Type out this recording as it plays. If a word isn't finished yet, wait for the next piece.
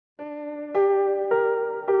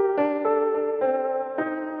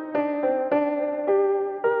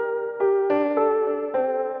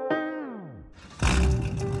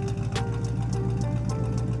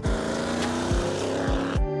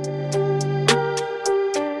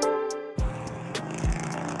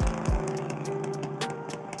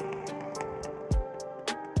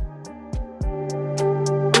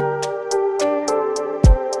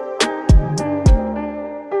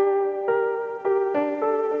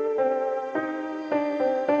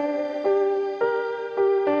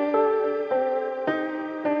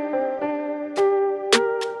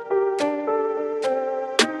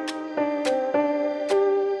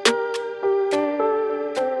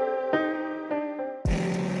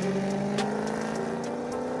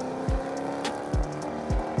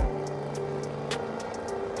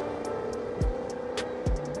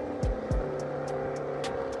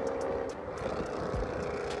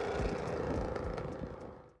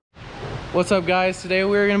What's up, guys? Today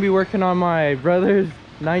we're going to be working on my brother's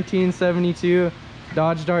 1972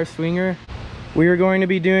 Dodge Dart Swinger. We are going to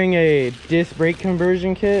be doing a disc brake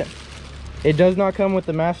conversion kit. It does not come with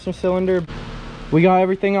the master cylinder. We got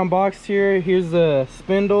everything unboxed here. Here's the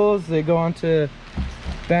spindles that go onto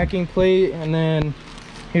backing plate, and then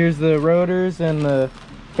here's the rotors and the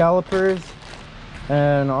calipers.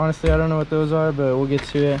 And honestly, I don't know what those are, but we'll get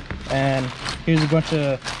to it. And here's a bunch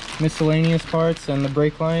of miscellaneous parts and the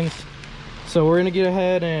brake lines. So we're gonna get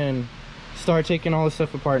ahead and start taking all this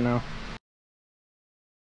stuff apart now.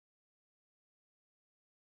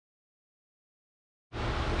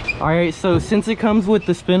 All right, so since it comes with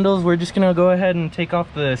the spindles, we're just gonna go ahead and take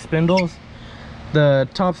off the spindles, the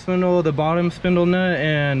top spindle, the bottom spindle nut,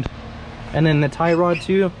 and then the tie rod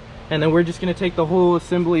too. And then we're just gonna take the whole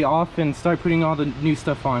assembly off and start putting all the new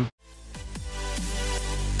stuff on.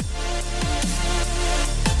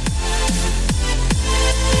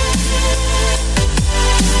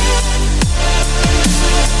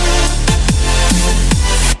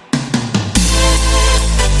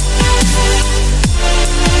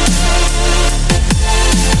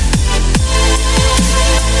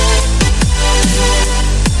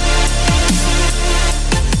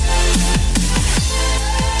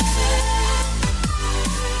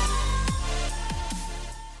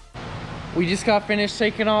 We just got finished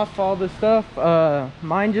taking off all the stuff.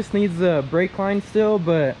 Mine just needs the brake line still,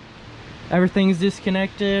 but everything's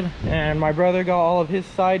disconnected, and my brother got all of his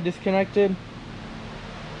side disconnected.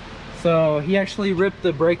 So he actually ripped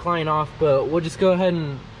the brake line off, but we'll just go ahead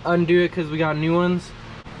and undo it because we got new ones.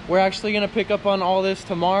 We're actually gonna pick up on all this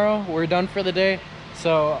tomorrow. We're done for the day,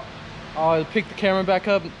 so I'll pick the camera back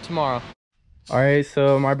up tomorrow. All right,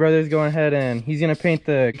 so my brother's going ahead and he's gonna paint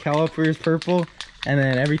the calipers purple and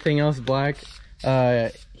then everything else black.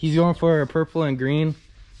 He's going for a purple and green.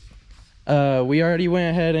 We already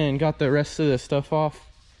went ahead and got the rest of the stuff off.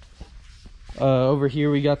 Over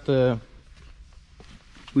here we got the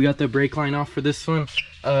brake line off for this one.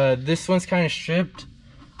 This one's kind of stripped,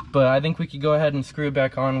 but I think we could go ahead and screw it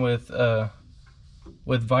back on with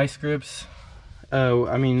vice grips.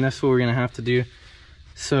 I mean, that's what we're gonna have to do.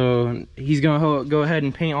 So he's gonna go ahead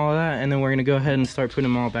and paint all of that, and then we're gonna go ahead and start putting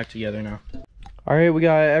them all back together now. All right, we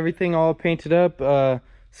got everything all painted up.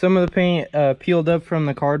 Some of the paint peeled up from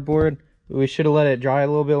the cardboard. We should have let it dry a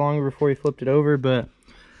little bit longer before we flipped it over, but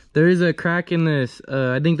there is a crack in this.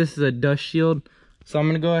 I think this is a dust shield. So I'm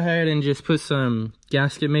gonna go ahead and just put some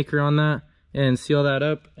gasket maker on that and seal that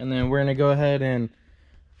up. And then we're gonna go ahead and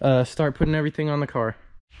start putting everything on the car.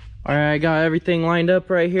 All right, I got everything lined up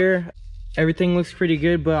right here. Everything looks pretty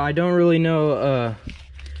good, but I don't really know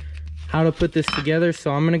how to put this together,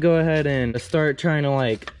 so I'm gonna go ahead and start trying to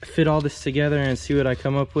like fit all this together and see what I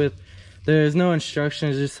come up with. There's no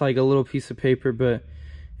instructions, just like a little piece of paper, but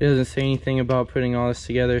it doesn't say anything about putting all this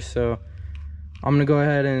together, so I'm gonna go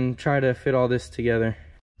ahead and try to fit all this together.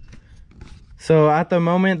 So at the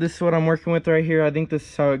moment, this is what I'm working with right here. I think this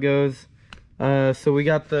is how it goes. So we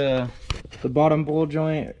got the bottom bowl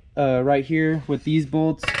joint right here with these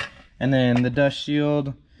bolts, and then the dust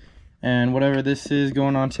shield and whatever this is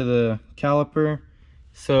going onto the caliper.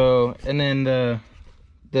 So, and then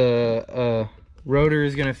the rotor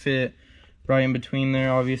is gonna fit right in between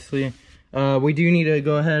there, obviously. We do need to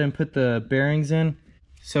go ahead and put the bearings in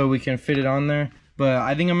so we can fit it on there. But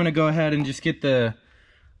I think I'm gonna go ahead and just get the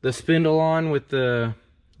spindle on with the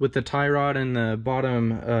tie rod and the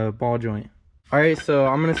bottom ball joint. All right, so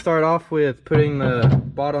I'm gonna start off with putting the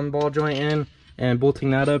bottom ball joint in and bolting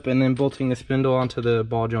that up, and then bolting the spindle onto the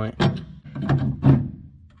ball joint.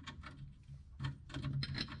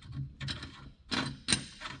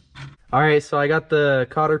 All right, so I got the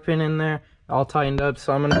cotter pin in there all tightened up,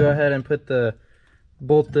 so I'm gonna go ahead and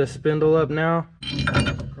bolt the spindle up now.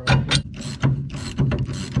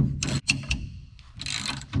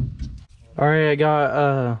 All right, I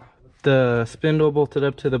got the spindle bolted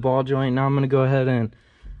up to the ball joint. Now I'm gonna go ahead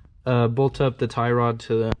and bolt up the tie rod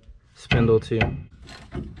to the spindle too.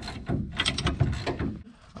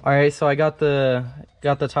 All right, so I got the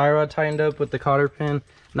tie rod tightened up with the cotter pin.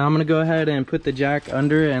 Now I'm gonna go ahead and put the jack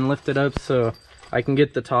under it and lift it up so I can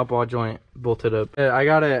get the top ball joint bolted up. I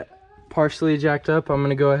got it partially jacked up. I'm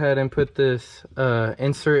gonna go ahead and put this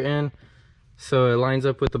insert in so it lines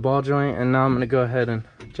up with the ball joint, and now I'm gonna go ahead and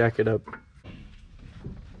jack it up.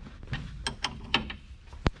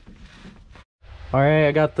 All right,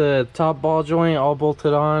 I got the top ball joint all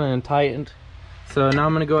bolted on and tightened. So now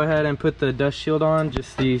I'm gonna go ahead and put the dust shield on,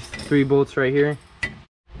 just these 3 bolts right here.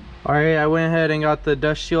 All right, I went ahead and got the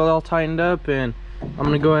dust shield all tightened up, and I'm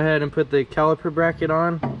gonna go ahead and put the caliper bracket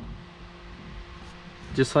on,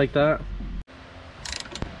 just like that.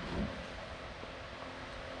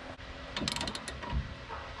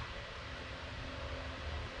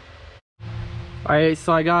 Alright,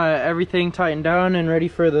 so I got everything tightened down and ready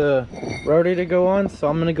for the rotor to go on. So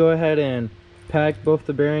I'm gonna go ahead and pack both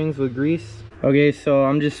the bearings with grease. Okay, so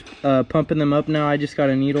I'm just pumping them up now. I just got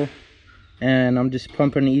a needle and I'm just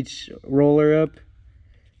pumping each roller up.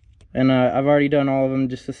 And I've already done all of them,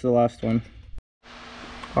 just this is the last one.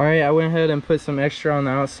 Alright, I went ahead and put some extra on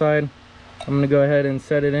the outside. I'm gonna go ahead and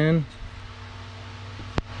set it in.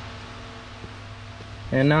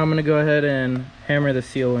 And now I'm gonna go ahead and hammer the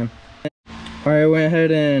seal in. Alright, I went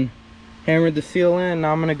ahead and hammered the seal in.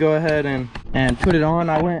 Now I'm gonna go ahead and put it on.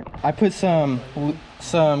 I put some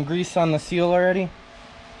grease on the seal already.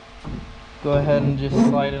 Go ahead and just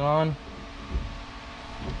slide it on.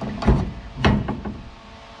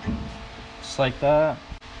 Just like that.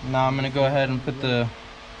 Now I'm gonna go ahead and put the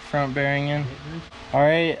front bearing in.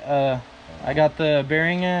 Alright, I got the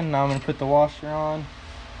bearing in. Now I'm gonna put the washer on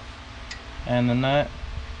and the nut.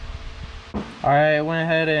 Alright, I went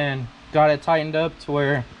ahead and got it tightened up to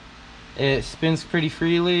where it spins pretty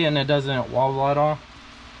freely and it doesn't wobble at all.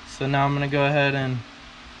 So now I'm gonna go ahead and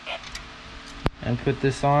put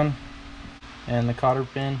this on and the cotter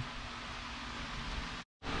pin.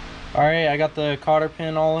 Alright, I got the cotter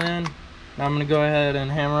pin all in. Now I'm gonna go ahead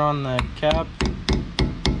and hammer on the cap.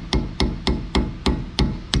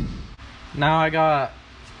 Now I got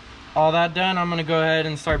all that done, I'm gonna go ahead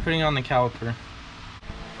and start putting on the caliper.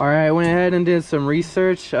 Alright, I went ahead and did some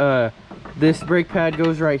research. This brake pad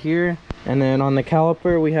goes right here, and then on the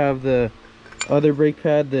caliper we have the other brake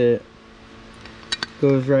pad that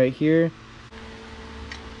goes right here.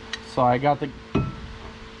 So I got the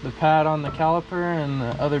pad on the caliper and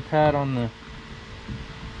the other pad on the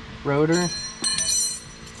rotor.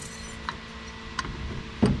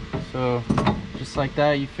 So just like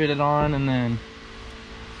that, you fit it on, and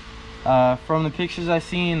then from the pictures I've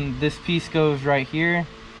seen, this piece goes right here.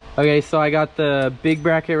 Okay, so I got the big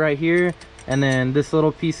bracket right here, and then this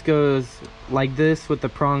little piece goes like this with the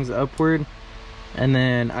prongs upward, and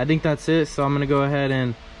then I think that's it. So I'm gonna go ahead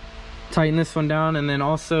and tighten this one down. And then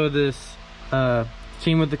also this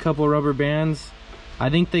came with a couple rubber bands. I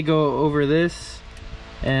think they go over this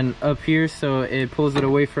and up here, so it pulls it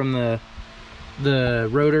away from the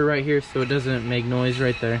rotor right here, so it doesn't make noise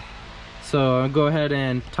right there. So I'll go ahead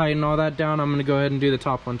and tighten all that down. I'm gonna go ahead and do the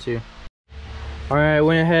top one too. Alright, I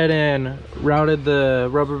went ahead and routed the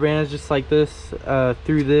rubber bands just like this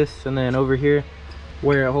through this and then over here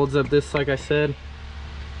where it holds up this, like I said.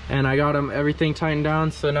 And I got everything tightened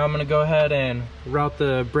down. So now I'm gonna go ahead and route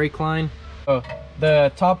the brake line. Oh,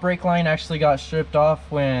 the top brake line actually got stripped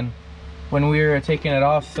off when we were taking it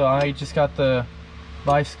off, so I just got the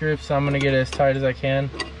vice grip, so I'm gonna get it as tight as I can,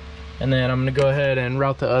 and then I'm gonna go ahead and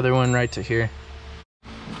route the other one right to here.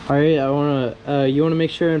 Alright, you wanna make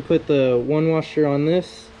sure and put the one washer on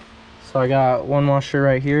this. So I got one washer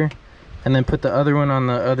right here, and then put the other one on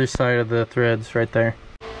the other side of the threads right there.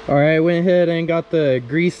 Alright, I went ahead and got the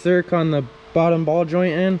grease zerk on the bottom ball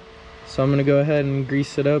joint in, so I'm gonna go ahead and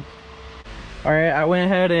grease it up. Alright, I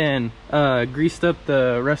went ahead and greased up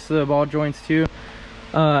the rest of the ball joints too.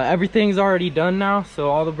 Everything's already done now, so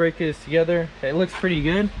all the brake is together. It looks pretty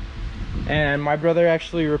good. And my brother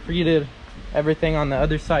actually repeated everything on the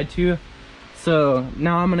other side too. So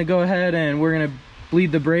now I'm gonna go ahead and we're gonna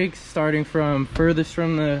bleed the brakes, starting from furthest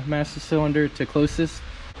from the master cylinder to closest.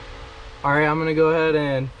 Alright, I'm gonna go ahead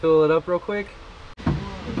and fill it up real quick.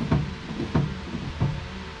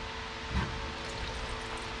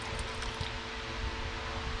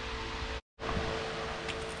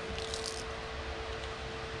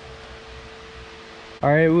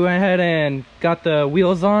 Alright, we went ahead and got the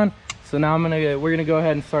wheels on, so now we're gonna go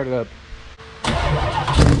ahead and start it up.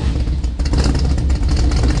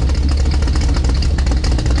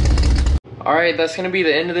 Alright, that's gonna be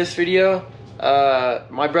the end of this video.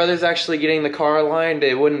 My brother's actually getting the car aligned.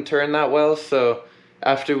 It wouldn't turn that well, so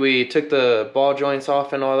after we took the ball joints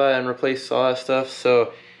off and all that and replaced all that stuff,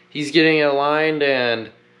 so he's getting it aligned, and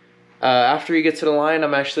after he gets it aligned,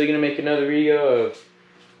 I'm actually gonna make another video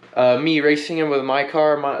of me racing him with my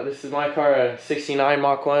car. This is my car, a 69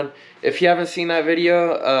 Mach 1. If you haven't seen that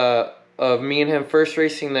video of me and him first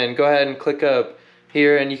racing, then go ahead and click up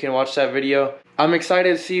here and you can watch that video. I'm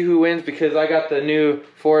excited to see who wins because I got the new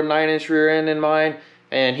Ford 9-inch rear end in mine,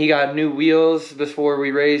 and he got new wheels before we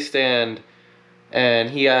raced, and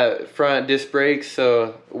he got front disc brakes,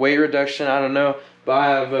 so weight reduction, I don't know. But I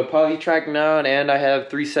have a poly-track now, and I have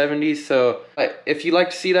 370s, so if you'd like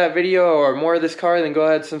to see that video or more of this car, then go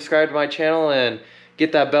ahead and subscribe to my channel and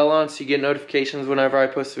get that bell on so you get notifications whenever I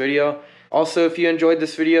post a video. Also, if you enjoyed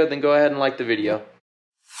this video, then go ahead and like the video.